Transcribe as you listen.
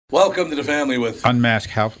Welcome to the family with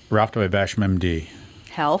Unmasked Ralph W. Basham, MD.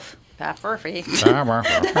 Health. Pat Murphy. Bilbo.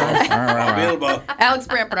 Alex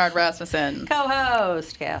Brandt Bernard Rasmussen.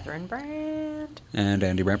 Co-host Catherine Brandt. And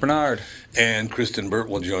Andy Brandt Bernard. And Kristen Burt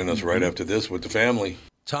will join us right after this with the family.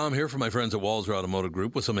 Tom here from my friends at Walzer Automotive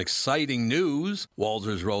Group with some exciting news.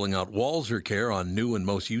 Walzer's rolling out Walzer Care on new and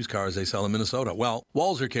most used cars they sell in Minnesota. Well,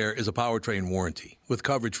 Walzer Care is a powertrain warranty with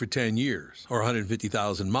coverage for 10 years or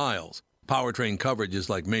 150,000 miles. Powertrain coverage is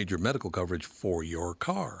like major medical coverage for your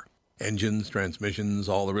car. Engines, transmissions,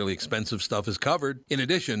 all the really expensive stuff is covered. In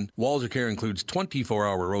addition, Walzer Care includes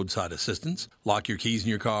 24-hour roadside assistance. Lock your keys in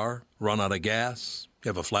your car, run out of gas, you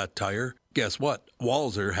have a flat tire. Guess what?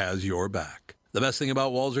 Walzer has your back. The best thing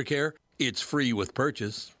about Walzer Care, it's free with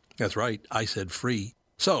purchase. That's right, I said free.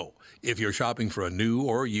 So, if you're shopping for a new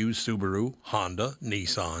or used Subaru, Honda,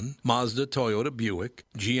 Nissan, Mazda, Toyota, Buick,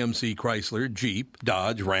 GMC, Chrysler, Jeep,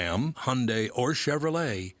 Dodge, Ram, Hyundai, or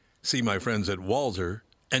Chevrolet, see my friends at Walzer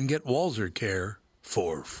and get Walzer Care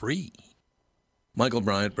for free. Michael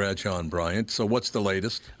Bryant, Bradshaw and Bryant. So what's the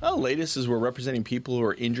latest? Well, the latest is we're representing people who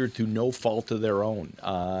are injured through no fault of their own.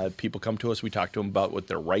 People come to us. We talk to them about what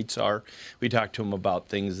their rights are. We talk to them about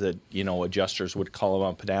things that, adjusters would call them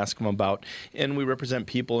up and ask them about. And we represent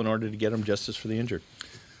people in order to get them justice for the injured.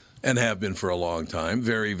 And have been for a long time.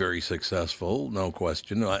 Very, very successful, no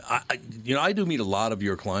question. I do meet a lot of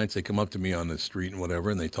your clients. They come up to me on the street and whatever,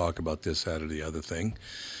 and they talk about this, that, or the other thing.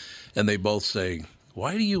 And they both say,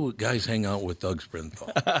 why do you guys hang out with Doug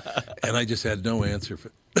Sprinthal? And I just had no answer for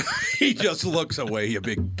He just looks away, you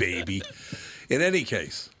big baby. In any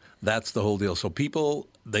case, that's the whole deal. So people,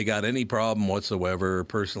 they got any problem whatsoever,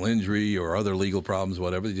 personal injury or other legal problems,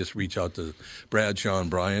 whatever, they just reach out to Bradshaw and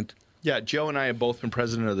Bryant. Yeah, Joe and I have both been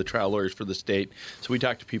president of the trial lawyers for the state, so we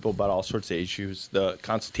talk to people about all sorts of issues. The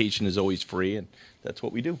consultation is always free, and that's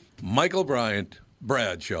what we do. Michael Bryant,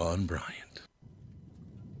 Bradshaw and Bryant.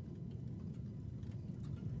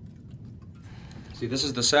 See, this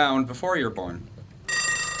is the sound before you're born.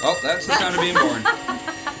 Oh, that's the sound of being born.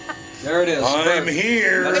 There it is. I'm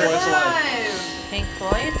here. That's what it's like. Pink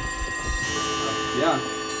Floyd. Yeah.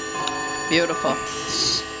 Beautiful.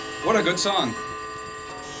 What a good song.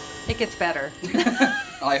 It gets better.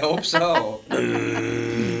 I hope so.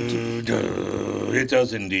 It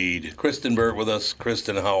does indeed. Kristen Burt with us.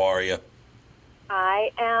 Kristen, how are you?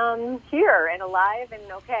 I am here and alive and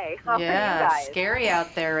okay. How are you guys? Scary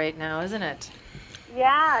out there right now, isn't it?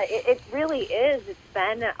 Yeah, it really is. It's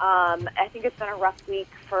been, I think it's been a rough week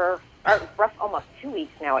rough almost 2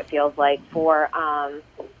 weeks now, it feels like, for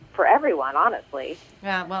everyone, honestly.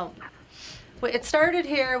 Yeah, well, it started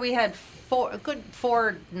here. We had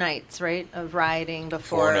four nights, right, of rioting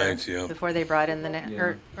before. 4 nights, yeah. Before they brought in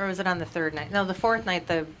or was it on the third night? No, the fourth night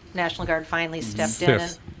the National Guard finally stepped in.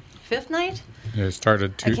 Fifth night? It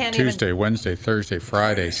started Tuesday, Wednesday, Thursday,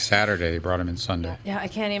 Friday, Saturday. They brought him in Sunday. Yeah, I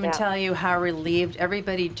can't even tell you how relieved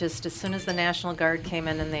everybody just as soon as the National Guard came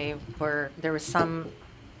in and there was some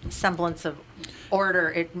semblance of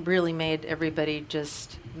order. It really made everybody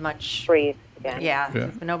just much breathe again.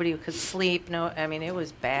 Yeah. Nobody could sleep. No, I mean it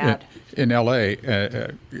was bad. In L.A.,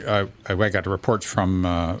 I got the reports from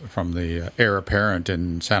the heir apparent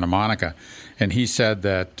in Santa Monica, and he said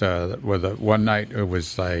that one night it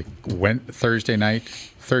was like Thursday night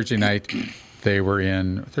they were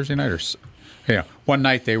in one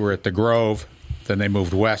night they were at the Grove, then they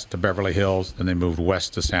moved west to Beverly Hills, then they moved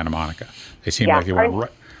west to Santa Monica. They seemed like they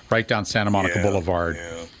went right down Santa Monica Boulevard.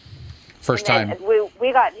 Yeah. First time.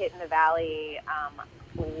 We got hit in the Valley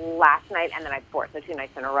last night and the night before, so 2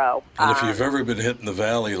 nights in a row. And if you've ever been hit in the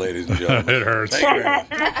Valley, ladies and gentlemen, it hurts. You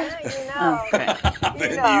know.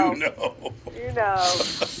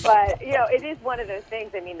 But, it is one of those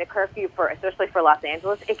things. I mean, the curfew, especially for Los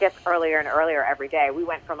Angeles, it gets earlier and earlier every day. We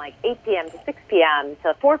went from like 8 p.m. to 6 p.m.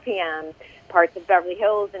 to 4 p.m. Parts of Beverly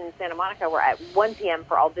Hills and Santa Monica were at 1 p.m.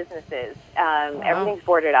 for all businesses. Everything's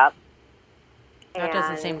boarded up. That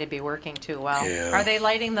doesn't seem to be working too well. Yeah. Are they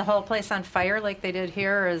lighting the whole place on fire like they did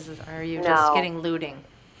here, or are you just getting looting?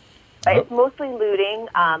 It's mostly looting.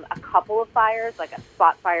 A couple of fires, like a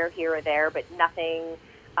spot fire here or there, but nothing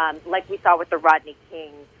like we saw with the Rodney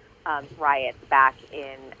King riots back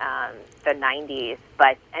in the 90s.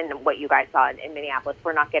 And what you guys saw in Minneapolis,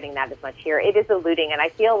 we're not getting that as much here. It is the looting, and I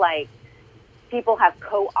feel like people have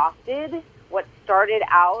co-opted what started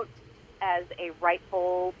out as a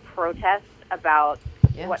rightful protest about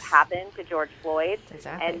what happened to George Floyd.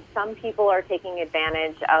 Exactly. And some people are taking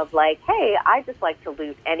advantage of hey, I just like to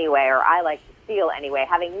loot anyway, or I like to steal anyway,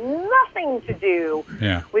 having nothing to do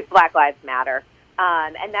with Black Lives Matter.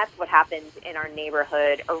 And that's what happened in our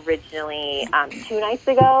neighborhood originally 2 nights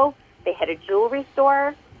ago. They hit a jewelry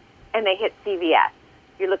store, and they hit CVS.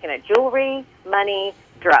 You're looking at jewelry, money,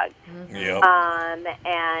 drugs. Yep. And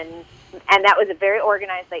that was a very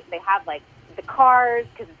organized. They have like the cars,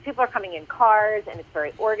 because people are coming in cars, and it's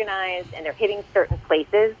very organized, and they're hitting certain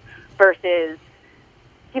places versus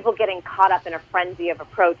people getting caught up in a frenzy of a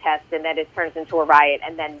protest, and then it turns into a riot,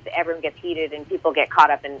 and then everyone gets heated, and people get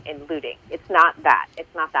caught up in looting. It's not that.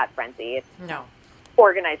 It's not that frenzy. It's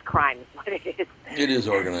organized crime is what it is. It is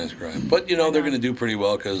organized crime. But, they're going to do pretty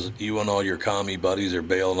well because you and all your commie buddies are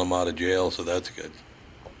bailing them out of jail, so that's good.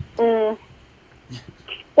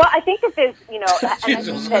 Well, I think that there's, and I think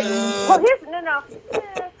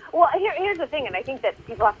that, well, here's the thing, and I think that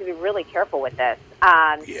people have to be really careful with this.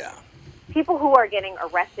 People who are getting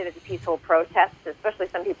arrested at the peaceful protests, especially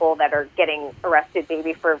some people that are getting arrested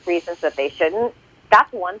maybe for reasons that they shouldn't,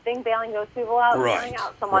 that's one thing, bailing those people out. Bailing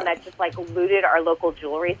out someone that just, looted our local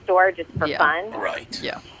jewelry store just for fun. Right.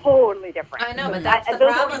 Yeah. Totally different. I know, but that's the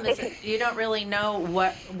problem is you don't really know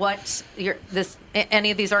what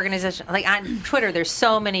any of these organizations, like on Twitter, there's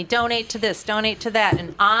so many, donate to this, donate to that,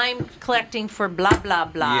 and I'm collecting for blah, blah,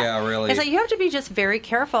 blah. Yeah, really. It's like you have to be just very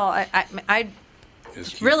careful. I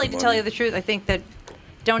really, to tell you the truth, I think that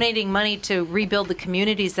donating money to rebuild the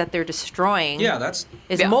communities that they're destroying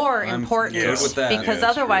is more important because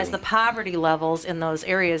otherwise the poverty levels in those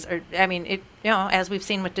areas are, as we've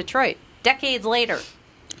seen with Detroit, decades later,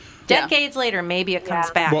 maybe it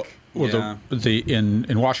comes back. Well,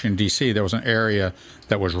 in Washington, D.C., there was an area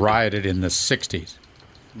that was rioted in the 60s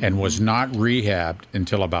and was not rehabbed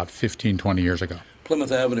until about 15, 20 years ago.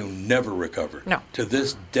 Plymouth Avenue never recovered. No. To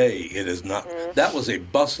this day, it is not. That was a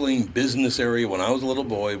bustling business area when I was a little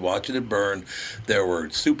boy watching it burn. There were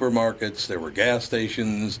supermarkets, there were gas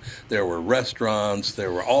stations, there were restaurants, there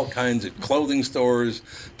were all kinds of clothing stores,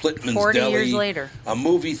 Plitman's 40 Deli. years later. A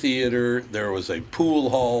movie theater, there was a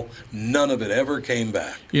pool hall. None of it ever came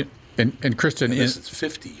back. Yeah, and Kristen, this is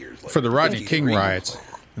 50 years later. For the Rodney King riots,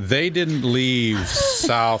 they didn't leave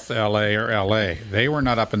South L.A. or L.A. They were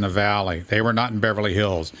not up in the valley. They were not in Beverly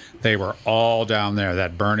Hills. They were all down there.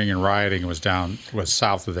 That burning and rioting was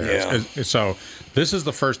south of there. Yeah. So this is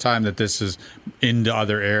the first time that this is into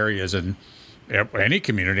other areas. And any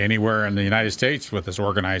community anywhere in the United States with this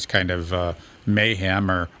organized kind of mayhem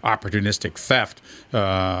or opportunistic theft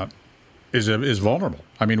is vulnerable.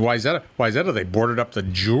 I mean, why is that? They boarded up the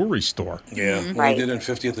jewelry store. Yeah, Right. They did it in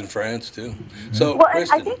 50th in France too. So, Well, and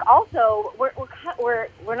Kristen, I think also we're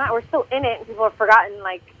still in it, and people have forgotten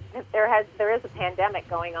that there is a pandemic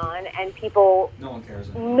going on, and people, No one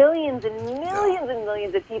cares. millions and millions and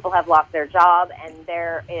millions of people have lost their job, and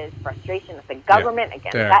there is frustration with the government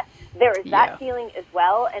against that. There is that feeling as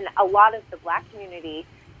well, and a lot of the Black community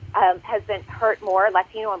has been hurt more.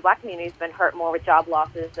 Latino and Black community has been hurt more with job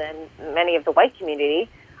losses than many of the white community.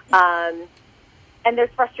 And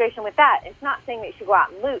there's frustration with that. It's not saying that you should go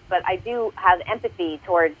out and loot, but I do have empathy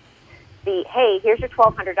towards hey, here's your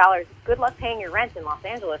 $1,200. Good luck paying your rent in Los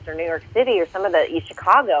Angeles or New York City or some of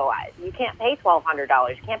Chicago. You can't pay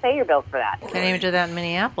 $1,200. You can't pay your bills for that. Can't even do that in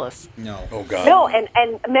Minneapolis. No. Oh, God. No, and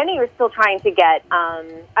many are still trying to get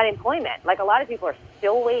unemployment. Like, a lot of people are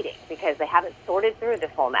still waiting because they haven't sorted through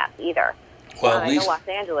this whole mess either. Well, at I least know Los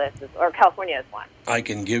Angeles or California is one. I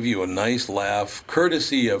can give you a nice laugh,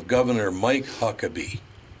 courtesy of Governor Mike Huckabee.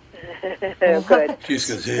 Good. She just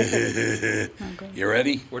goes, you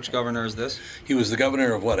ready? Which governor is this? He was the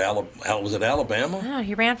governor of what? Was it Alabama? No,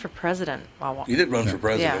 he ran for president. He did run for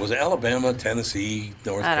president. Yeah. Was it Alabama, Tennessee,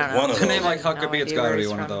 North I don't Carolina? know. One of To name those. like Huckabee, it's got to be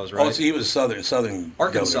one of those, Oh, right? so he was southern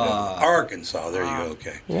Arkansas. governor. Arkansas. There you go.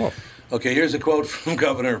 Okay. Whoa. Okay, here's a quote from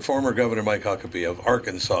former Governor Mike Huckabee of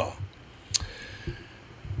Arkansas.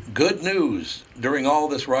 Good news. During all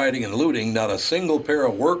this rioting and looting, not a single pair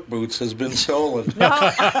of work boots has been stolen. No.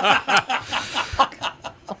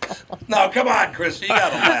 No, come on, Christy. You got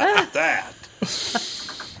to laugh at that.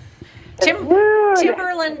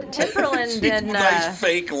 Timberland and Nice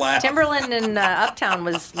fake laugh. Timberland and Uptown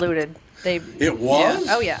was looted. It was?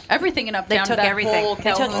 Oh yeah. Everything in They Uptown. took that everything. whole They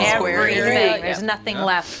took Calhoun Square everything. area. There's nothing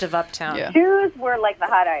left of Uptown. Yeah. Shoes were like the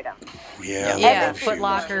hot item. Yeah. Yeah, love Foot shoes.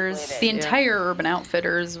 Lockers. The entire Urban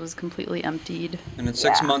Outfitters was completely emptied. And in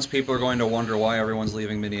 6 months, people are going to wonder why everyone's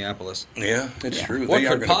leaving Minneapolis. Yeah, it's true. What They are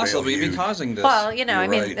could gonna bail possibly be huge. causing this? Well, I You're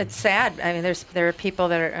mean, right. it's sad. I mean, there are people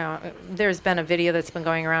that are. There's been a video that's been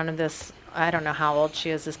going around of this. I don't know how old she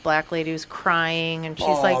is. This black lady who's crying, and she's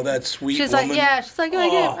like, that sweet she's woman. like, yeah, she's like,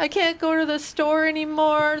 Oh. I can't go to the store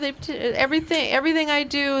anymore. Everything I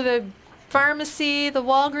do, pharmacy, the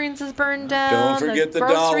Walgreens is burned down. Don't forget the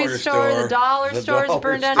grocery dollar store. store. The dollar The store is dollar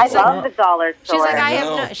burned down. store. I She's like, love the dollar store. she's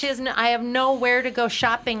like, know. I have nowhere to go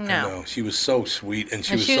shopping now. No, she was so sweet, and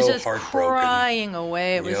she And was she was so just heartbroken. crying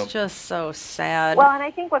away. It was Yep. just so sad. Well, and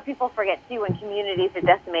I think what people forget, too, when communities are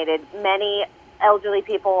decimated, many elderly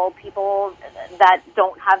people that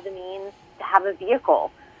don't have the means to have a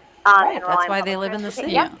vehicle. Right, and rely that's on why public they live in the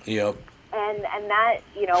city. transportation. Yeah. Yep. And that,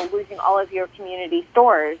 losing all of your community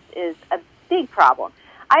stores is a big problem.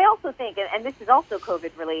 I also think, and this is also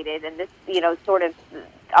COVID related, and this, sort of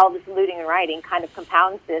all this looting and rioting kind of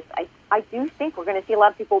compounds this. I do think we're going to see a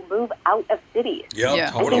lot of people move out of cities. Yep,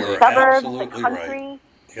 Yeah. totally. I think You're suburbs, absolutely the country. right.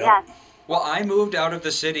 Yep. Yes. Well, I moved out of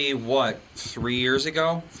the city, 3 years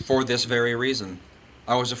ago for this very reason.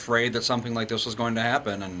 I was afraid that something like this was going to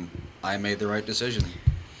happen, and I made the right decision.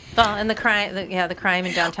 Well, and the crime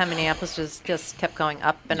in downtown Minneapolis just kept going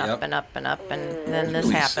up and Yep. up and up and up, and then this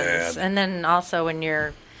Really happens. sad. And then also when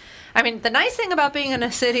you're, the nice thing about being in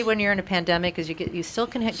a city when you're in a pandemic is you still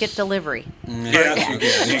can get delivery. Yes, you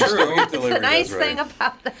can. You still get delivery, The nice that's right. thing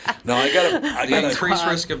about that. No, I The got increased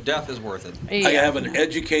risk of death is worth it. I have an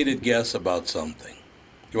educated guess about something.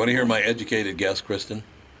 You want to hear my educated guess, Kristen?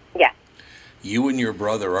 Yeah. You and your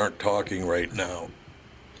brother aren't talking right now.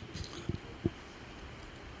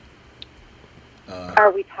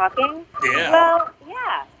 Are we talking? Yeah. Well,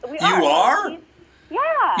 yeah. We You are? Yeah.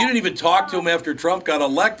 You didn't even talk to him after Trump got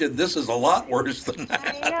elected. This is a lot worse than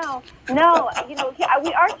that. I know. No, yeah,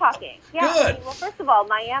 we are talking. Yeah. Good. Well, first of all,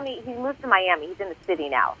 Miami, he moved to Miami. He's in the city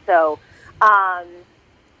now. So,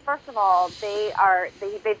 first of all,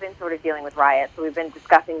 they've been sort of dealing with riots, so we've been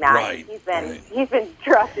discussing that. Right, He's been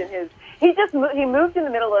trapped in his. He moved in the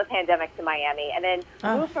middle of the pandemic to Miami, and then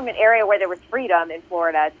moved from an area where there was freedom in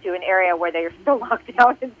Florida to an area where they are still locked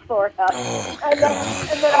down in Florida. Oh, and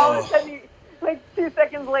then all of a God. sudden, like 2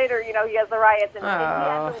 seconds later, he has the riots, and he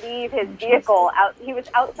had to leave his vehicle out. He was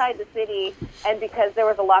outside the city, and because there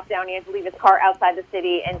was a lockdown, he had to leave his car outside the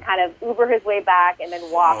city and kind of Uber his way back, and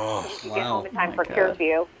then walk so he could get home in time for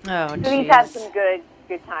curfew. Oh, So he's had jeez. some good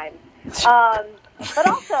times. But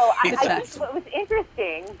also, I think what was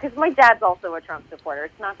interesting, because my dad's also a Trump supporter.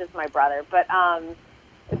 It's not just my brother, but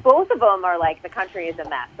both of them are like, the country is a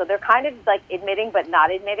mess. So they're kind of like admitting but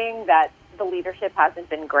not admitting that the leadership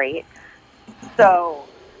hasn't been great. So,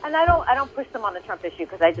 and I don't push them on the Trump issue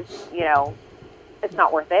because I just, it's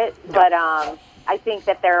not worth it. But I think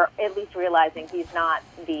that they're at least realizing he's not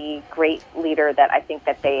the great leader that I think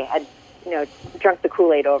that they had, drunk the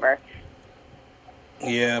Kool-Aid over.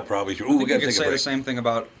 Yeah, probably true. I Ooh, we think got you to could take a say the break. same thing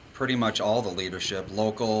about pretty much all the leadership,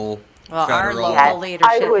 local, Well, our federal. local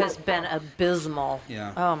leadership would- has been abysmal.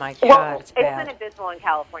 Yeah. Oh my Well, God, it's been bad. abysmal in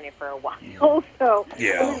California for a while. So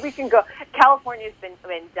Yeah. we can go. California's been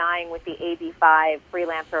dying with the AB5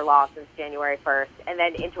 freelancer law since January 1st, and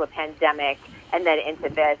then into a pandemic, and then into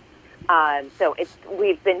this. So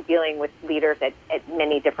we've been dealing with leaders at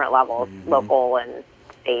many different levels, local and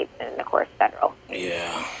state, and of course federal.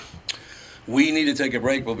 Yeah. We need to take a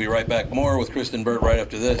break. We'll be right back. More with Kristen Burt right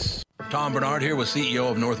after this. Tom Bernard here with CEO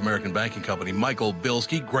of North American Banking Company, Michael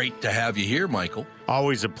Bilski. Great to have you here, Michael.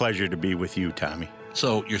 Always a pleasure to be with you, Tommy.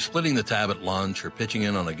 So you're splitting the tab at lunch or pitching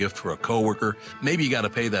in on a gift for a coworker. Maybe you got to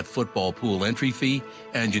pay that football pool entry fee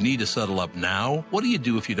and you need to settle up now. What do you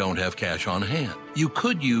do if you don't have cash on hand? You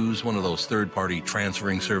could use one of those third-party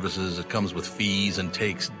transferring services that comes with fees and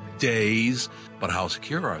takes days. But how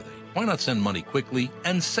secure are they? Why not send money quickly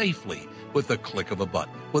and safely with the click of a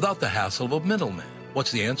button without the hassle of a middleman?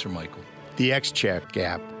 What's the answer, Michael? The X-Check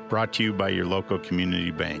app, brought to you by your local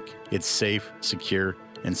community bank. It's safe, secure,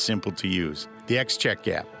 and simple to use. The X-Check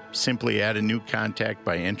app. Simply add a new contact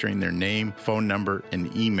by entering their name, phone number,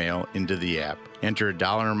 and email into the app. Enter a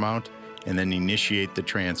dollar amount and then initiate the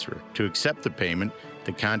transfer. To accept the payment,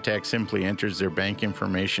 the contact simply enters their bank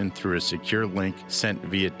information through a secure link sent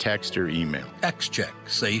via text or email. X-Check,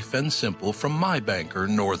 safe and simple from my banker,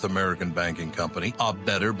 North American Banking Company, a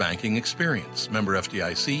better banking experience. Member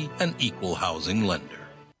FDIC, an equal housing lender.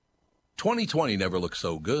 2020 never looked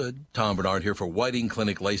so good. Tom Bernard here for Whiting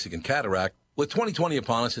Clinic LASIK and Cataract. With 2020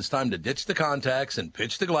 upon us, it's time to ditch the contacts and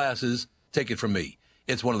pitch the glasses. Take it from me.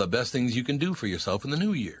 It's one of the best things you can do for yourself in the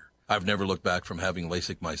new year. I've never looked back from having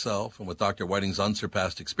LASIK myself, and with Dr. Whiting's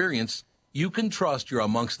unsurpassed experience, you can trust you're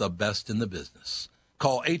amongst the best in the business.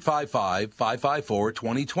 Call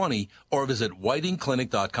 855-554-2020 or visit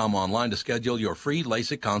whitingclinic.com online to schedule your free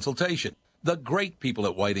LASIK consultation. The great people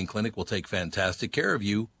at Whiting Clinic will take fantastic care of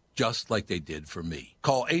you, just like they did for me.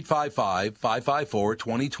 Call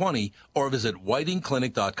 855-554-2020 or visit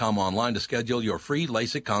whitingclinic.com online to schedule your free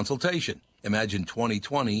LASIK consultation. Imagine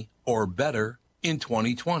 2020 or better in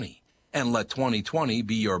 2020. and let 2020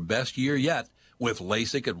 be your best year yet with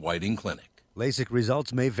LASIK at Whiting Clinic. LASIK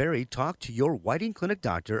results may vary. Talk to your Whiting Clinic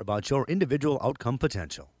doctor about your individual outcome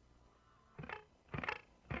potential.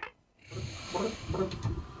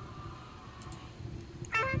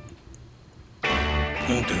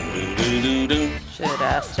 Should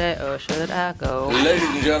I stay or should I go? Ladies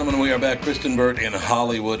and gentlemen, we are back. Kristen Burt in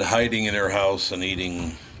Hollywood, hiding in her house and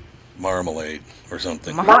eating marmalade or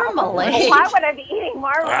something. Marmalade? Why would I be eating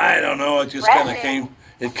marmalade? I don't know. It just kind of came.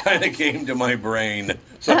 It kind of came to my brain.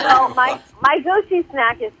 No, my go-to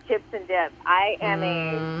snack is chips and dip. I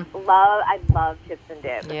love chips and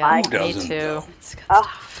dip. Yeah, Who doesn't, me too. though? It's good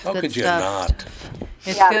How Good could you stuff. not?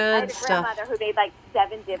 It's I good had a stuff. grandmother who made like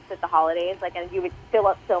 7 dips at the holidays, and you would fill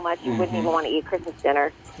up so much you wouldn't even want to eat Christmas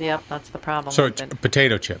dinner. Yep, that's the problem. So with it's it.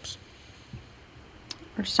 potato chips.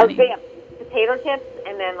 Or just Oh, any damn. Potato chips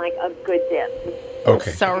and then like a good dip.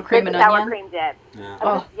 Okay. sour cream and sour onion. cream dip.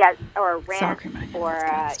 Oh. Yes, or Sour ranch, cream and onion, or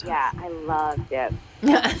that's good stuff. I love dip.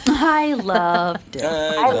 I love dip.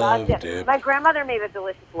 I love dip. My grandmother made a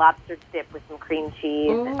delicious lobster dip with some cream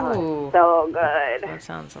cheese. Ooh. So good. That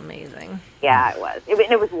sounds amazing. Yeah, it was.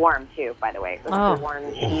 It was warm too, by the way. It was warm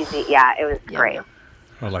and cheesy. Yeah, it was great.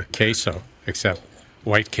 Well, like queso, except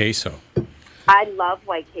white queso. I love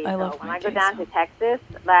white queso. I love when white I go down to Texas,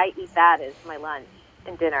 I eat that as my lunch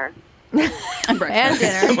and dinner. And breakfast.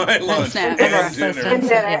 And dinner. My lunch snack. and Breakfast dinner. And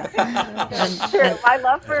dinner. Sure, my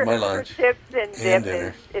love for my lunch. chips and And dip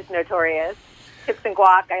dinner. is notorious. Chips and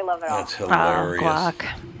guac, I love it all. That's hilarious. Guac.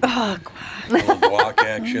 Oh, A little guac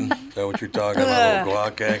action. Is that what you're talking about? A little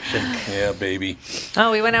guac action? Yeah, baby.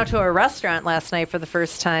 Oh, we went out to a restaurant last night for the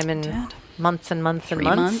first time in months and months and 3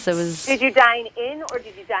 months. months. It was Did you dine in or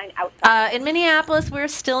did you dine outside? in Minneapolis. We're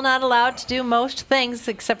still not allowed to do most things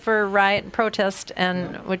except for riot and protest,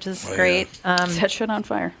 and which is Oh, great. set shit on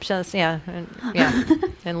fire. Just and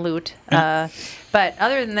loot. But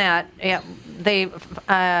other than that, yeah, they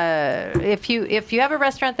if you have a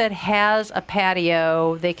restaurant that has a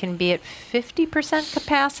patio, they can be at 50%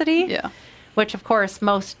 capacity. Yeah. Which, of course,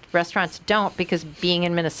 most restaurants don't, because being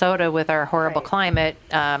in Minnesota with our horrible climate,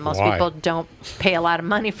 most Why? people don't pay a lot of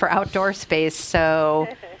money for outdoor space. So,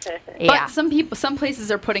 yeah. But some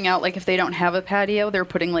places are putting out, like, if they don't have a patio, they're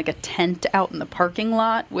putting like a tent out in the parking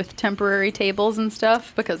lot with temporary tables and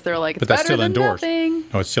stuff, because they're like, it's But that's better still than indoors. nothing.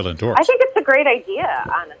 No, it's still indoors. I think it's a great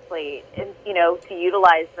idea, honestly, and, to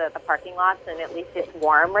utilize the parking lots, and at least it's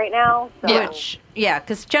warm right now. So.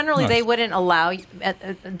 Because generally they wouldn't allow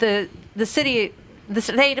the state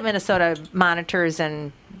of Minnesota monitors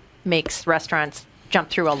and makes restaurants jump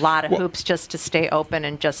through a lot of hoops just to stay open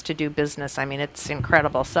and just to do business. I mean, it's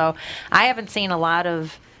incredible. So I haven't seen a lot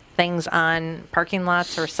of things on parking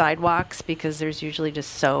lots or sidewalks because there's usually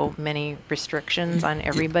just so many restrictions on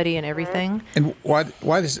everybody and everything. And why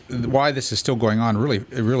this is still going on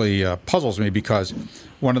really puzzles me, because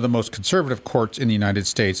one of the most conservative courts in the United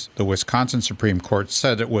States, the Wisconsin Supreme Court,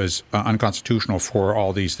 said it was unconstitutional for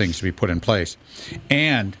all these things to be put in place.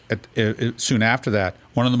 And soon after that,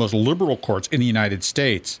 one of the most liberal courts in the United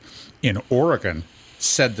States, in Oregon,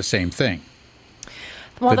 said the same thing.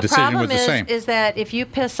 Well, the decision problem was the same. is that if you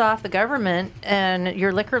piss off the government and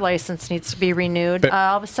your liquor license needs to be renewed,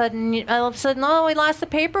 all of a sudden, oh, we lost the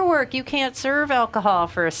paperwork. You can't serve alcohol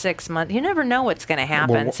for 6 months. You never know what's going to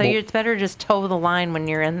happen. It's better just toe the line when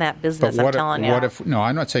you're in that business. I'm telling you. No,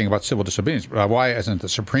 I'm not saying about civil disobedience. Why hasn't the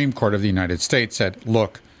Supreme Court of the United States said,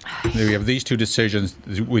 look, we have these two decisions.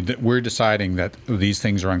 We're deciding that these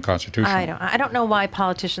things are unconstitutional. I don't know why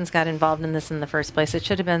politicians got involved in this in the first place. It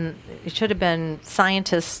should have been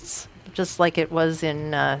scientists, just like it was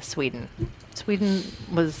in Sweden. Sweden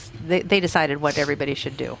they decided what everybody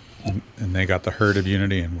should do. And they got the herd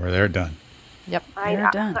immunity, and they're done. Yep, They're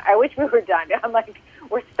done. I wish we were done. I'm like,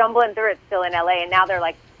 we're stumbling through it still in LA, and now they're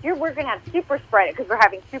like, we're going to have super spreader, because we're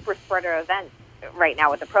having super spreader events right now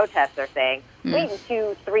with the protests. They're saying, wait in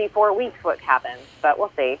 2, 3, 4 weeks what happens, but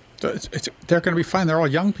we'll see. So they're going to be fine. They're all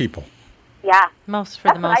young people. Yeah.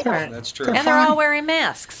 for the most part. That's true. And they're all wearing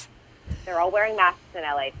masks. They're all wearing masks in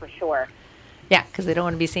LA for sure. Yeah, because they don't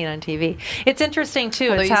want to be seen on TV. It's interesting, too.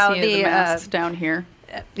 Although It's you how see the masks down here.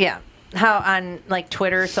 How on like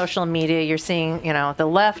Twitter, social media, you're seeing, the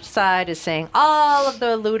left side is saying all of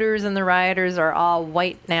the looters and the rioters are all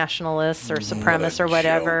white nationalists or supremacists or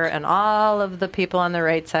whatever, and all of the people on the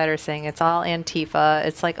right side are saying it's all Antifa.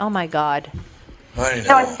 It's like, oh my God. I So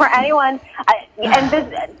know. it's for anyone,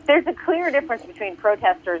 there's a clear difference between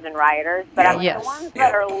protesters and rioters, but Yes. the ones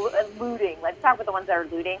that are looting, let's talk about the ones that are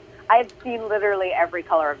looting. I've seen literally every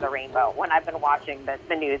color of the rainbow when I've been watching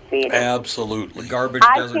the news feed. Absolutely. Garbage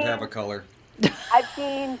doesn't have a color. I've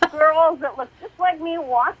seen girls that look just like me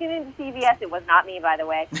walking into CVS. It was not me, by the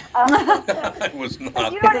way. It was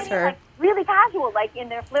not. You know what I mean? Like, really casual, like in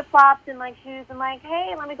their flip-flops and like shoes, and like,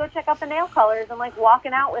 hey, let me go check out the nail colors, and like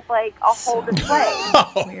walking out with like a whole display.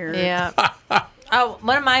 Weird. Yeah. Oh,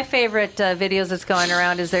 one of my favorite videos that's going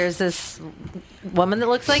around is there's this woman that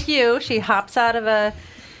looks like you. She hops out of a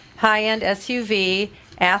high-end SUV,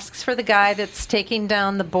 asks for the guy that's taking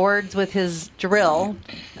down the boards with his drill.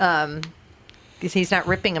 He's not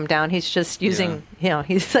ripping them down. He's just using,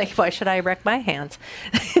 he's like, why should I wreck my hands?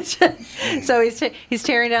 So he's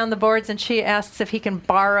tearing down the boards, and she asks if he can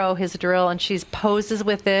borrow his drill, and she poses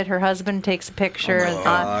with it. Her husband takes a picture, and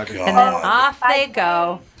then off they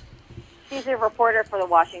go. She's a reporter for the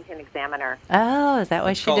Washington Examiner. Oh, is that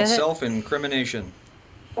why she did it? It's called self-incrimination.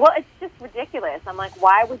 Well, it's just ridiculous. I'm like,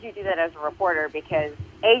 why would you do that as a reporter? Because,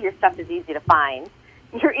 A, your stuff is easy to find.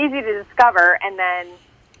 You're easy to discover, and then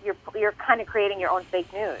you're kind of creating your own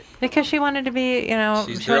fake news. Because she wanted to be, she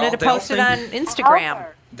wanted to post it on Instagram.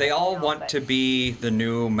 They all want to be the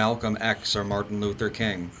new Malcolm X or Martin Luther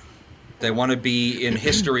King. They want to be in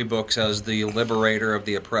history books as the liberator of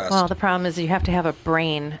the oppressed. Well, the problem is you have to have a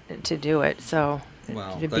brain to do it. So,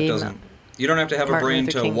 well, that doesn't. You don't have to have a brain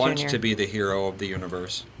to want to be the hero of the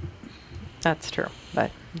universe. That's true,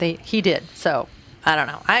 but he did. So I don't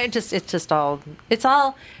know. It's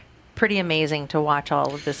all pretty amazing to watch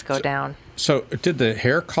all of this go down. So did the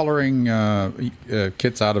hair coloring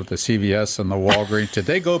kits out of the CVS and the Walgreens, did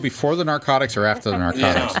they go before the narcotics or after the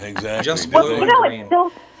narcotics? Yeah, exactly. Just blue and green. It's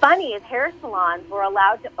so funny is hair salons were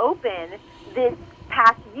allowed to open this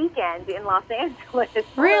past weekend in Los Angeles.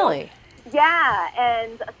 Really? Yeah,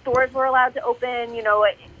 and stores were allowed to open. You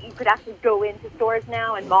could actually go into stores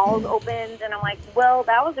now, and malls opened. And I'm like, well,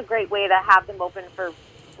 that was a great way to have them open for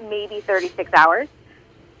maybe 36 hours.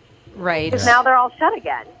 Right. Because now they're all shut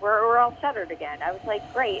again. We're all shuttered again. I was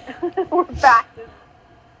like, great. We're back to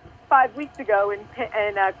 5 weeks ago in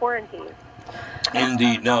quarantine.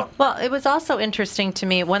 Indeed. No. Well, it was also interesting to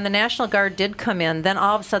me when the National Guard did come in, then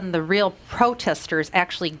all of a sudden the real protesters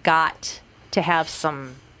actually got to have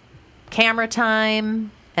some camera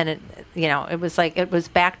time, and it was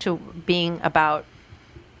back to being about.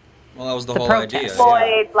 Well, that was the whole protest. idea.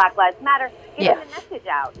 Floyd, Black Lives Matter. Get Yeah. the message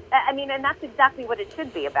out. I mean, and that's exactly what it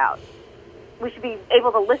should be about. We should be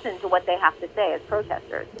able to listen to what they have to say as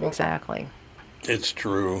protesters. Exactly. It's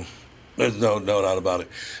true. There's no doubt about it.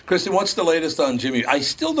 Kristen, what's the latest on Jimmy? I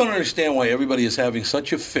still don't understand why everybody is having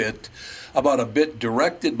such a fit about a bit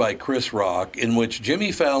directed by Chris Rock in which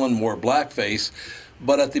Jimmy Fallon wore blackface,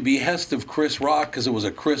 but at the behest of Chris Rock because it was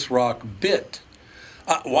a Chris Rock bit.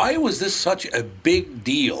 Why was this such a big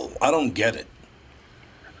deal? I don't get it.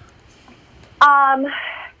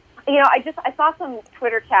 I saw some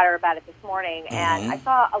Twitter chatter about it this morning, and I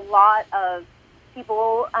saw a lot of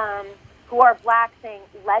people who are black saying,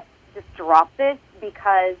 let's just drop this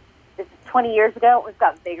because this is 20 years ago. We've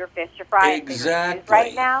got bigger fish to fry. Exactly.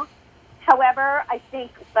 Right now. However, I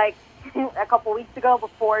think like a couple weeks ago,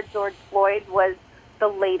 before George Floyd was the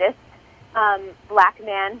latest black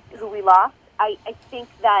man who we lost, I think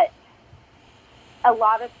that a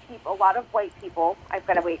lot of white people, I've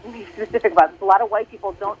got to wait and be specific about this, a lot of white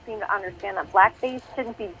people don't seem to understand that blackface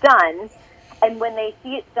shouldn't be done. And when they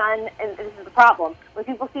see it done, and this is the problem, when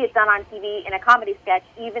people see it done on TV in a comedy sketch,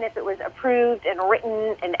 even if it was approved and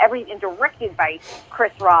written and directed by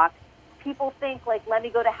Chris Rock, people think, like, let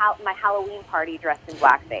me go to my Halloween party dressed in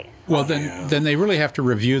blackface. Well, then they really have to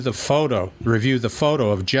review the photo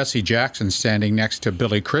of Jesse Jackson standing next to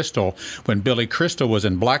Billy Crystal when Billy Crystal was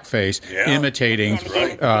in blackface imitating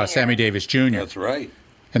Sammy Davis Jr. That's right.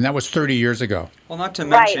 And that was 30 years ago. Well, not to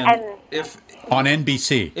mention, on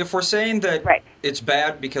NBC. If we're saying that it's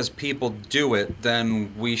bad because people do it,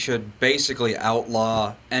 then we should basically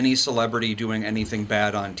outlaw any celebrity doing anything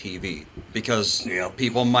bad on TV. Because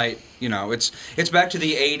people might, it's back to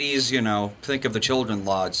the 80s, think of the children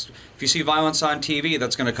laws. If you see violence on TV,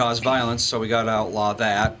 that's going to cause violence, so we got to outlaw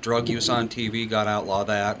that. Drug use on TV, got to outlaw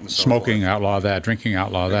that. And so Smoking, outlaw that. Drinking,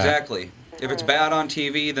 outlaw that. Exactly. If it's bad on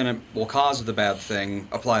TV, then it will cause the bad thing.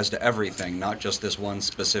 Applies to everything, not just this one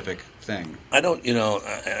specific thing. I don't,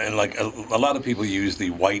 and like a lot of people use the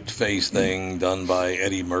white face thing done by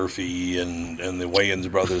Eddie Murphy and the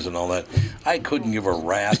Wayans brothers and all that. I couldn't give a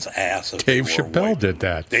rat's ass if Dave Chappelle did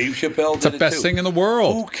that. Dave Chappelle did it too. It's the best thing in the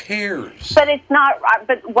world. Who cares? But it's not.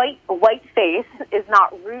 But white face is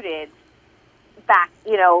not rooted back,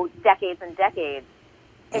 decades and decades.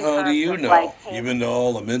 How do you know? Like, You've been to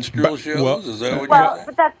all the minstrel shows? Is that what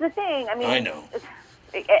but that's the thing. I mean, I know.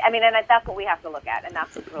 And that's what we have to look at, and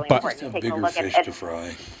that's what's really important. Taking a look at fish to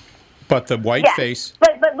fry. But the whiteface.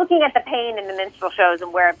 But looking at the pain in the minstrel shows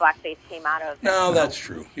and where blackface came out of. No, that's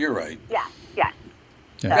true. You're right. Yeah. Yeah.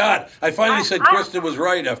 God, I finally said Kristen was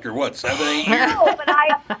right after, 7, 8 years? No, but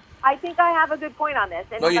I think I have a good point on this.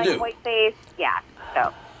 And No, you do. Whiteface,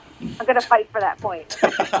 so I'm going to fight for that point.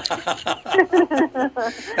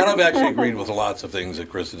 And I've actually agreed with lots of things that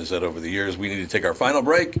Kristen has said over the years. We need to take our final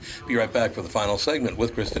break. Be right back for the final segment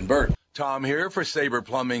with Kristen Burt. Tom here for Sabre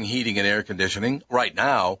Plumbing, Heating, and Air Conditioning. Right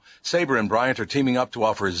now, Sabre and Bryant are teaming up to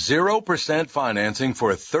offer 0% financing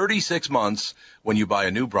for 36 months when you buy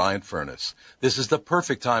a new Bryant furnace. This is the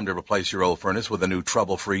perfect time to replace your old furnace with a new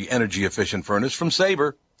trouble-free, energy-efficient furnace from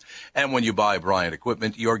Sabre. And when you buy Bryant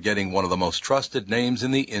equipment, you're getting one of the most trusted names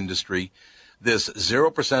in the industry. This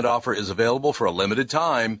 0% offer is available for a limited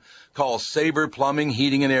time. Call Sabre Plumbing,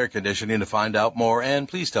 Heating, and Air Conditioning to find out more, and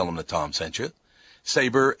please tell them that Tom sent you.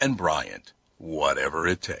 Sabre and Bryant, whatever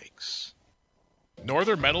it takes.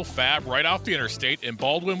 Northern Metal Fab, right off the interstate in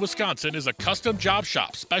Baldwin, Wisconsin, is a custom job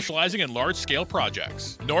shop specializing in large-scale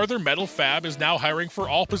projects. Northern Metal Fab is now hiring for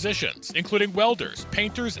all positions, including welders,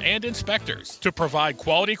 painters, and inspectors, to provide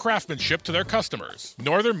quality craftsmanship to their customers.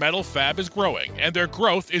 Northern Metal Fab is growing, and their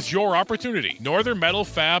growth is your opportunity. Northern Metal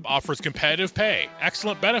Fab offers competitive pay,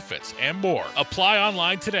 excellent benefits, and more. Apply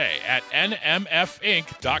online today at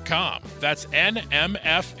nmfinc.com. That's nmfinc.com.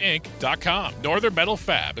 Northern Metal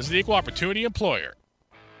Fab is an equal opportunity employer.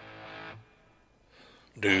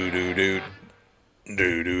 Do.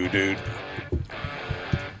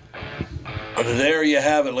 There you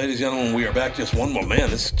have it, ladies and gentlemen. We are back. Just one more.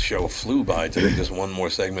 Man, this show flew by today. Just one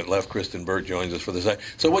more segment left. Kristen Burt joins us for the second.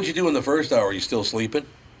 So what'd you do in the first hour? Are you still sleeping?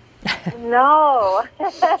 No.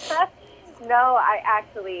 No, I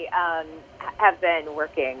actually have been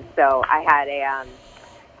working. So I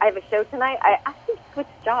have a show tonight. I actually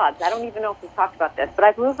switched jobs. I don't even know if we've talked about this, but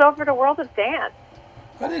I've moved over to World of Dance.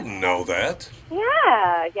 I didn't know that.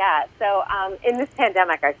 Yeah. So in this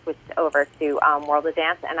pandemic, I switched over to World of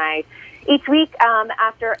Dance, and each week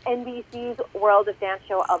after NBC's World of Dance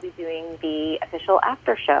show, I'll be doing the official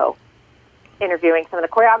after show, interviewing some of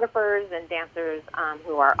the choreographers and dancers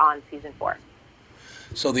who are on season 4.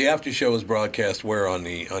 So the after show is broadcast where on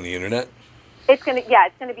the internet? It's gonna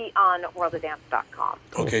be on worldofdance.com.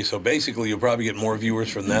 Okay, so basically you'll probably get more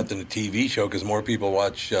viewers from that than a TV show because more people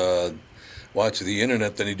watch the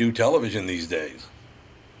internet than they do television these days.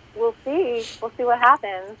 We'll see what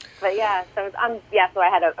happens. But so I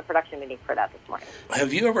had a production meeting for that this morning.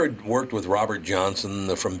 Have you ever worked with Robert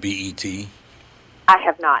Johnson from BET? I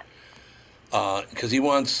have not. Because he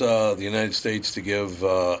wants the United States to give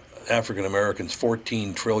African Americans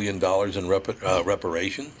 $14 trillion in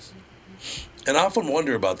reparations. And I often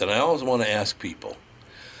wonder about that. I always want to ask people,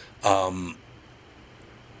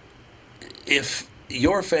 if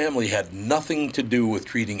your family had nothing to do with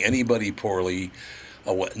treating anybody poorly,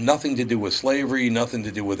 nothing to do with slavery, nothing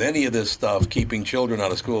to do with any of this stuff, keeping children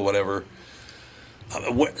out of school, whatever.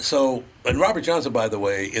 And Robert Johnson, by the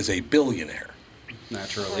way, is a billionaire.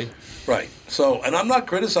 Naturally. Right. So, and I'm not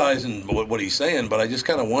criticizing what he's saying, but I just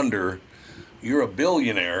kind of wonder, you're a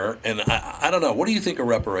billionaire, and I don't know, what do you think of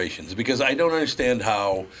reparations? Because I don't understand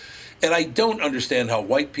how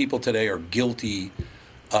white people today are guilty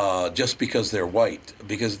just because they're white.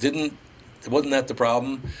 Because wasn't that the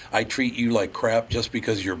problem? I treat you like crap just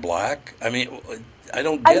because you're black? I mean, I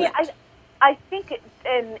don't get it. I think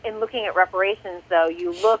in looking at reparations, though,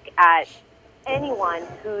 you look at anyone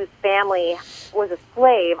whose family was a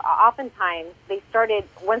slave. Oftentimes, they started,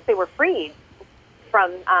 once they were freed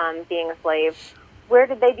from being a slave, where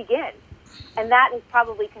did they begin? And that has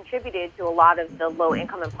probably contributed to a lot of the low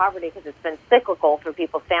income and poverty because it's been cyclical for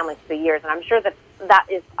people's families for years. And I'm sure that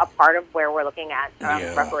is a part of where we're looking at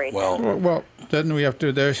reparations. Well, then we have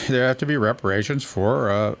to. There have to be reparations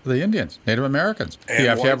for the Indians, Native Americans. And you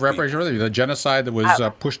have to have white reparations for the genocide that was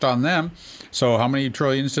pushed on them. So how many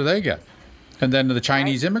trillions do they get? And then the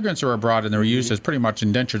Chinese immigrants who are abroad and they're used as pretty much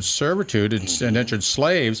indentured servitude, indentured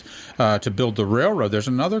slaves to build the railroad. There's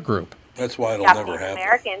another group. That's why it'll never happen.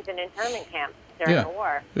 Americans in internment camps during the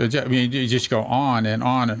war. I mean, you just go on and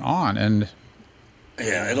on and on, and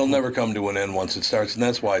it'll never come to an end once it starts, and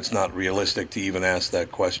that's why it's not realistic to even ask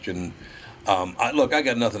that question. I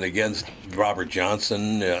got nothing against Robert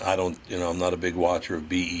Johnson. I'm not a big watcher of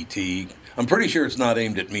BET. I'm pretty sure it's not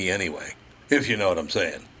aimed at me anyway, if you know what I'm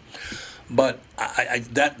saying. But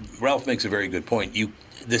that Ralph makes a very good point.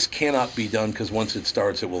 This cannot be done because once it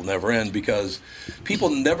starts, it will never end because people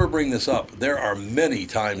never bring this up. There are many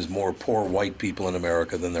times more poor white people in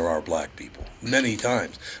America than there are black people. Many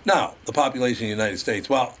times. Now, the population of the United States,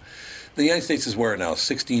 the United States is where now?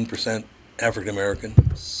 16% African American?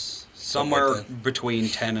 Somewhere like between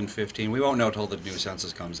 10 and 15. We won't know till the new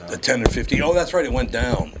census comes out. The 10 or 15. Oh, that's right. It went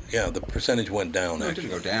down. Yeah, the percentage went down. No, it didn't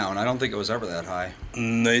go down. I don't think it was ever that high.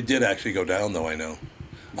 It did actually go down, though, I know.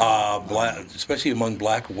 Especially among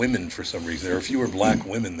black women, for some reason. There are fewer black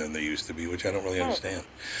women than there used to be, which I don't really understand.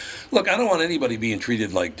 Look, I don't want anybody being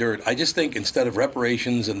treated like dirt. I just think instead of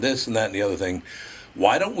reparations and this and that and the other thing,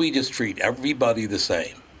 why don't we just treat everybody the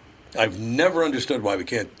same? I've never understood why we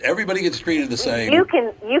can't. Everybody gets treated the same. You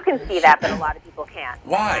can see that, but a lot of people can't.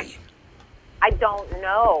 Why? I don't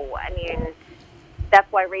know. I mean, that's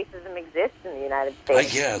why racism exists in the United States.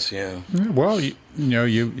 I guess, yeah. Well,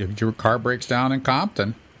 if your car breaks down in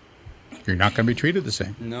Compton, you're not going to be treated the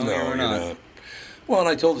same. No, you're not. Well, and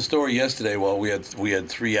I told the story yesterday. Well, we had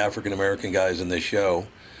 3 African American guys in this show,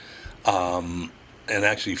 and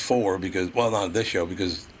actually 4 because, well, not this show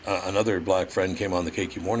because another black friend came on the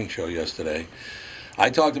KQ Morning Show yesterday. I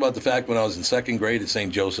talked about the fact when I was in 2nd grade at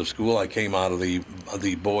St. Joseph's School, I came out of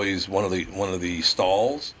the boys' one of the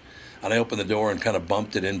stalls, and I opened the door and kind of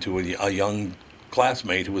bumped it into a young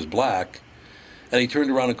classmate who was black, and he turned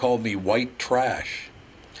around and called me white trash.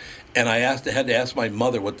 And I had to ask my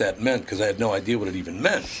mother what that meant because I had no idea what it even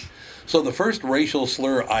meant. So the first racial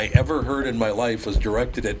slur I ever heard in my life was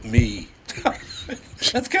directed at me.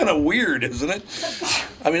 That's kind of weird, isn't it?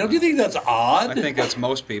 I mean, don't you think that's odd? I think that's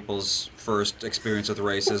most people's first experience with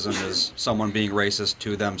racism is someone being racist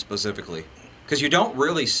to them specifically. Because you don't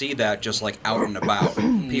really see that just like out and about.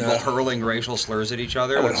 People hurling racial slurs at each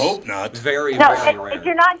other. I would hope not. Very, No, very rare. if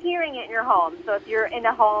you're not hearing it in your home, so if you're in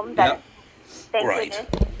a home that, thank Right.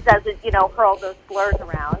 goodness, doesn't, hurl those slurs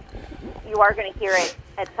around, you are going to hear it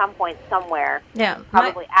at some point somewhere. Yeah.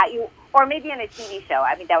 Probably at you, or maybe in a TV show.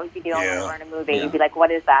 I mean, that would be the only way, or in a movie. Yeah. You'd be like,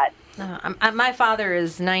 what is that? My father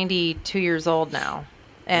is 92 years old now.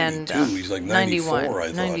 And 92? He's like 94, 91, I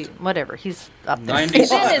thought. 90, whatever. He's up there. 90.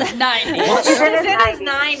 He's in his 90s. He's in his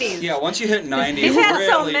 90s. Yeah, once you hit 90, He's it had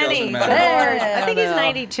so really many. doesn't matter. I think he's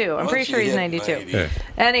 92. I'm Once pretty you sure he's hit 92. 90. Yeah.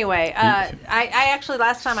 Anyway, I actually,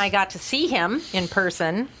 last time I got to see him in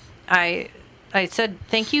person, I said,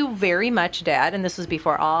 thank you very much, Dad. And this was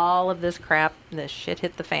before all of this crap, this shit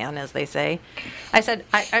hit the fan, as they say. I said,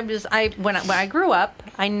 when I grew up,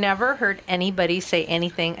 I never heard anybody say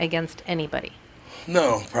anything against anybody.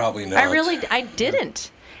 No, probably not. I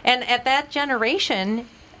didn't. And at that generation,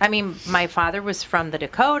 I mean, my father was from the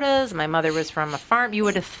Dakotas, my mother was from a farm. You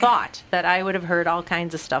would have thought that I would have heard all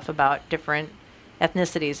kinds of stuff about different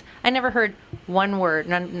ethnicities. I never heard one word,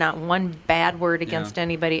 not one bad word against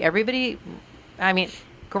anybody. Everybody, I mean,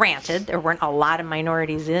 granted, there weren't a lot of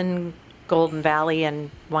minorities in Golden Valley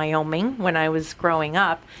and Wyoming when I was growing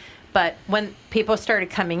up, but when people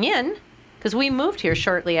started coming in, because we moved here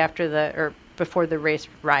shortly after before the race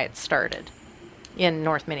riots started in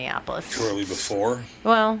North Minneapolis. Shortly before?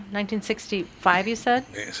 Well, 1965, you said?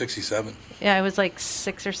 Yeah, 67. Yeah, I was like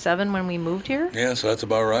 6 or 7 when we moved here. Yeah, so that's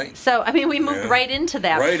about right. So, I mean, we moved right into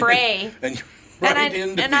that fray.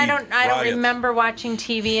 I don't remember watching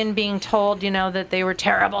TV and being told, that they were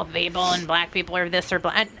terrible people and black people are this or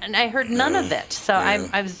black. And I heard none of it. So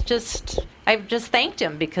I just thanked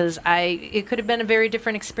him because it could have been a very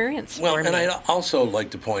different experience for me. Well, and I'd also like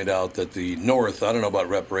to point out that the North, I don't know about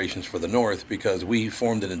reparations for the North, because we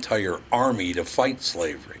formed an entire army to fight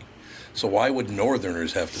slavery. So why would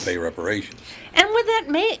Northerners have to pay reparations? And would that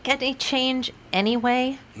make any change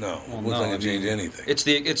anyway? No, it wasn't going to change anything.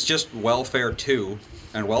 It's just welfare too,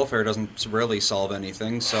 and welfare doesn't really solve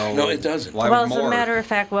anything. So no, it doesn't. Why well, would as a more? matter of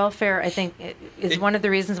fact, welfare, I think, is one of the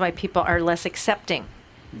reasons why people are less accepting.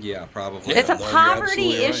 Yeah, probably. It's a you're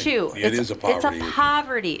poverty absolutely right. issue. It is a poverty issue. It's a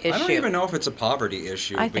poverty issue. I don't even know if it's a poverty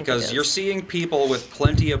issue I think because it is. you're seeing people with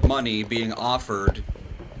plenty of money being offered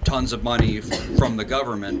tons of money from the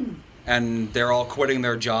government, and they're all quitting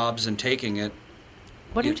their jobs and taking it.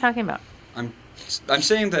 What are you talking about? I'm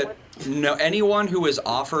saying that anyone who is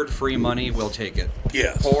offered free money will take it.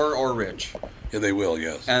 Yes. Poor or rich. Yeah, they will,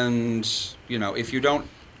 yes. And, if you don't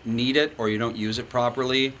need it or you don't use it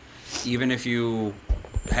properly, even if you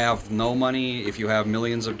have no money, if you have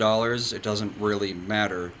millions of dollars, it doesn't really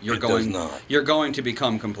matter. Does not. You're going to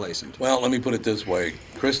become complacent. Well, let me put it this way.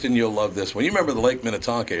 Kristen, you'll love this one. You remember the Lake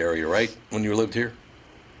Minnetonka area, right, when you lived here?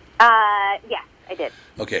 Yeah, I did.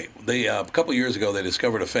 Okay. A couple of years ago, they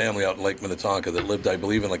discovered a family out in Lake Minnetonka that lived, I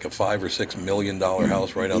believe, in like a $5 or $6 million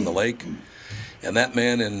house right on the lake. And that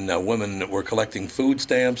man and woman were collecting food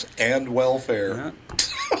stamps and welfare.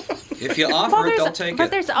 Yeah. If you offer it, they'll take but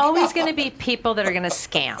it. there's always going to be people that are going to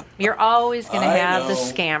scam. You're always going to have the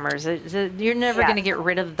scammers. You're never going to get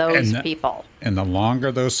rid of those people. And the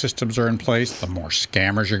longer those systems are in place, the more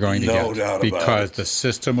scammers you're going to get. No doubt about it. Because the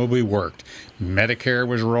system will be worked. Medicare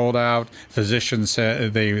was rolled out. Physicians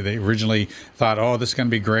said they originally thought, oh, this is going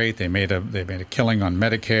to be great. They made a killing on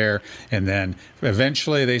Medicare, and then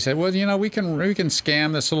eventually they said, well, we can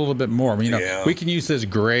scam this a little bit more. We can use this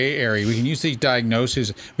gray area. We can use these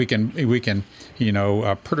diagnoses. We can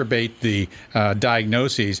perturbate the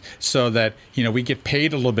diagnoses so that we get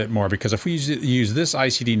paid a little bit more, because if we use this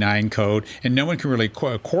ICD-9 code, and no one can really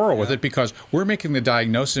quarrel with it because we're making the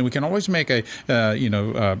diagnosis, and we can always make a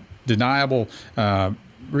deniable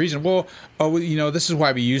reason. Well, this is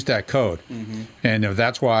why we use that code, and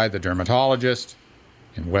that's why the dermatologist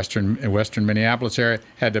in western Minneapolis area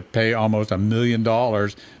had to pay almost $1 million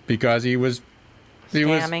because he was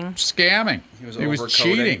scamming. He was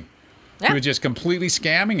cheating. Yeah. He was just completely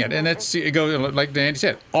scamming it, and it goes like Danny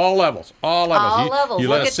said, all levels. All levels. You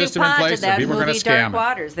let a system in place, and people are going to scam Dark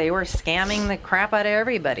Waters. They were scamming the crap out of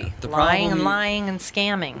everybody, lying and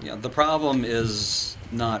scamming. Yeah, the problem is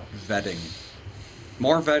not vetting.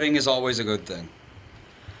 More vetting is always a good thing.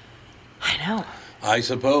 I know. I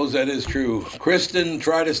suppose that is true. Kristen,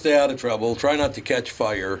 try to stay out of trouble. Try not to catch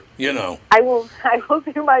fire. I will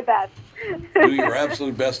do my best. Do your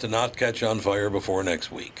absolute best to not catch on fire before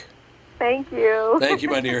next week. Thank you. Thank you,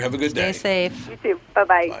 my dear. Have a good day. Stay safe. You too.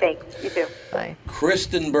 Bye-bye. Thanks. You too. Bye.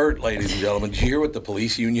 Kristen Burt, ladies and gentlemen. Did you hear what the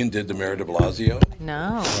police union did to Mayor de Blasio?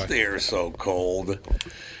 No. They're so cold.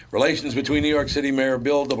 Relations between New York City Mayor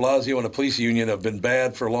Bill de Blasio and the police union have been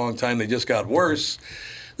bad for a long time. They just got worse.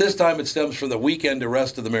 This time it stems from the weekend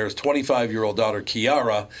arrest of the mayor's 25-year-old daughter,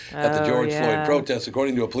 Kiara, at the George Floyd protests.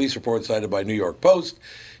 According to a police report cited by New York Post,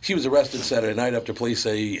 she was arrested Saturday night after police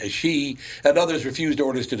say she and others refused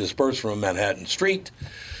orders to disperse from Manhattan Street.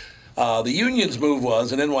 The union's move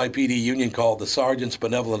was an NYPD union called the Sergeants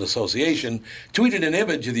Benevolent Association tweeted an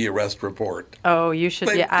image of the arrest report. Oh, you should.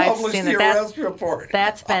 I've seen the arrest report.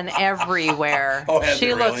 That's been everywhere.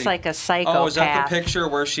 She looks like a psychopath. Oh, is that the picture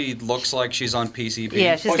where she looks like she's on PCP?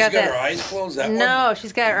 Yeah, she's got her eyes closed.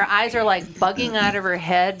 She's got her eyes are like bugging out of her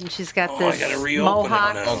head, and she's got this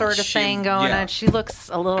mohawk sort of thing going on. She looks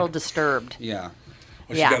a little disturbed. Yeah.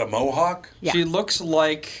 She's got a mohawk? Yeah. She looks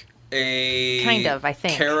like a kind of, I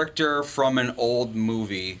think, character from an old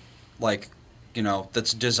movie,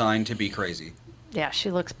 that's designed to be crazy. Yeah, she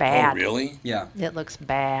looks bad. Oh, really? Yeah. It looks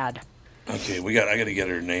bad. Okay, I got to get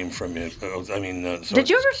her name from you. Did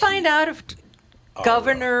you ever find out if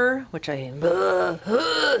Governor,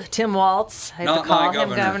 Tim Waltz, I have to call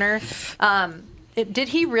him Governor, did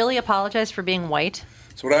he really apologize for being white?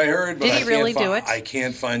 That's what I heard. But Did he really do it? I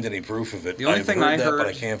can't find any proof of it. The only thing I heard, but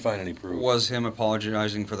I can't find any proof, was him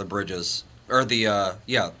apologizing for the bridges or the roads.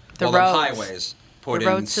 Highways put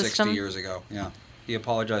in 60 system? years ago. Yeah, he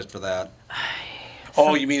apologized for that.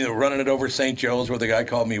 Oh, you mean running it over St. Joe's where the guy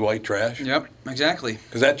called me white trash? Yep, exactly.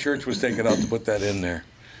 Because that church was taken out to put that in there.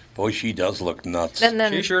 Boy, she does look nuts.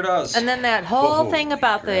 She sure does. And then that whole thing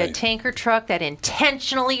about the tanker truck that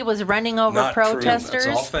intentionally was running over protesters.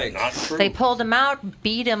 That's all fake. Not true. They pulled him out,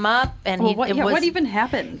 beat him up, and what even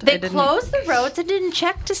happened? They closed the roads and didn't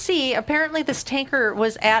check to see. Apparently, this tanker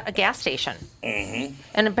was at a gas station. Mm-hmm.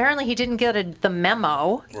 And apparently he didn't get the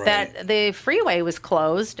memo that the freeway was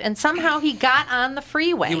closed, and somehow he got on the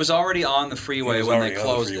freeway. He was already on the freeway when they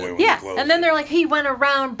closed it. And then they're like, he went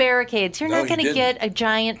around barricades. You're not going to get a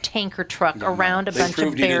giant tanker truck around a bunch of barricades. They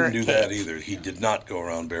proved he didn't do that either. He did not go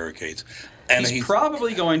around barricades. And he's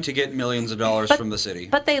probably going to get millions of dollars from the city.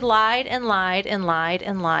 But they lied and lied and lied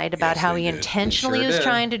and lied about how he intentionally was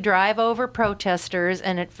trying to drive over protesters,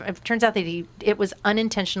 and it turns out that it was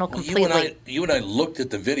unintentional completely. You and I looked at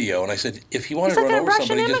the video, and I said, if he wanted to run over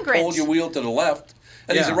somebody, just pull your wheel to the left.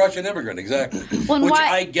 And he's a Russian immigrant, exactly. Which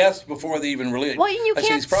I guessed before they even released. Well, I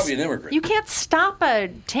said he's probably an immigrant. You can't stop a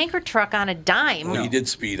tanker truck on a dime. Well, he did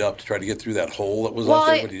speed up to try to get through that hole that was out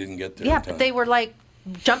there, but he didn't get there. Yeah, but they were like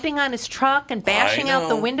jumping on his truck and bashing out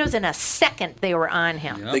the windows. In a second, they were on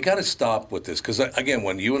him. Yep. They got to stop with this because, again,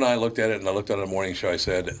 when you and I looked at it, and I looked at it on the morning show, I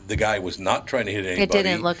said the guy was not trying to hit anybody. It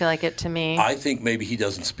didn't look like it to me. I think maybe he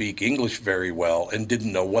doesn't speak English very well and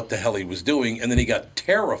didn't know what the hell he was doing, and then he got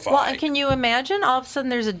terrified. Well, can you imagine? All of a sudden,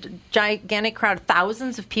 there's a gigantic crowd,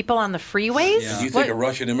 thousands of people on the freeways. Yeah. Do you think a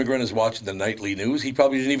Russian immigrant is watching the nightly news? He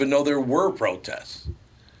probably didn't even know there were protests.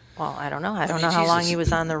 Well, I don't know. I don't know how long he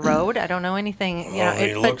was on the road. I don't know anything.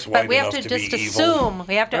 But we have to just assume.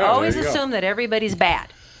 We have to always assume that everybody's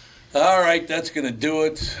bad. All right, that's going to do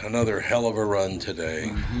it. Another hell of a run today.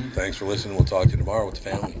 Mm-hmm. Thanks for listening. We'll talk to you tomorrow with the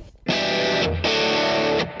family.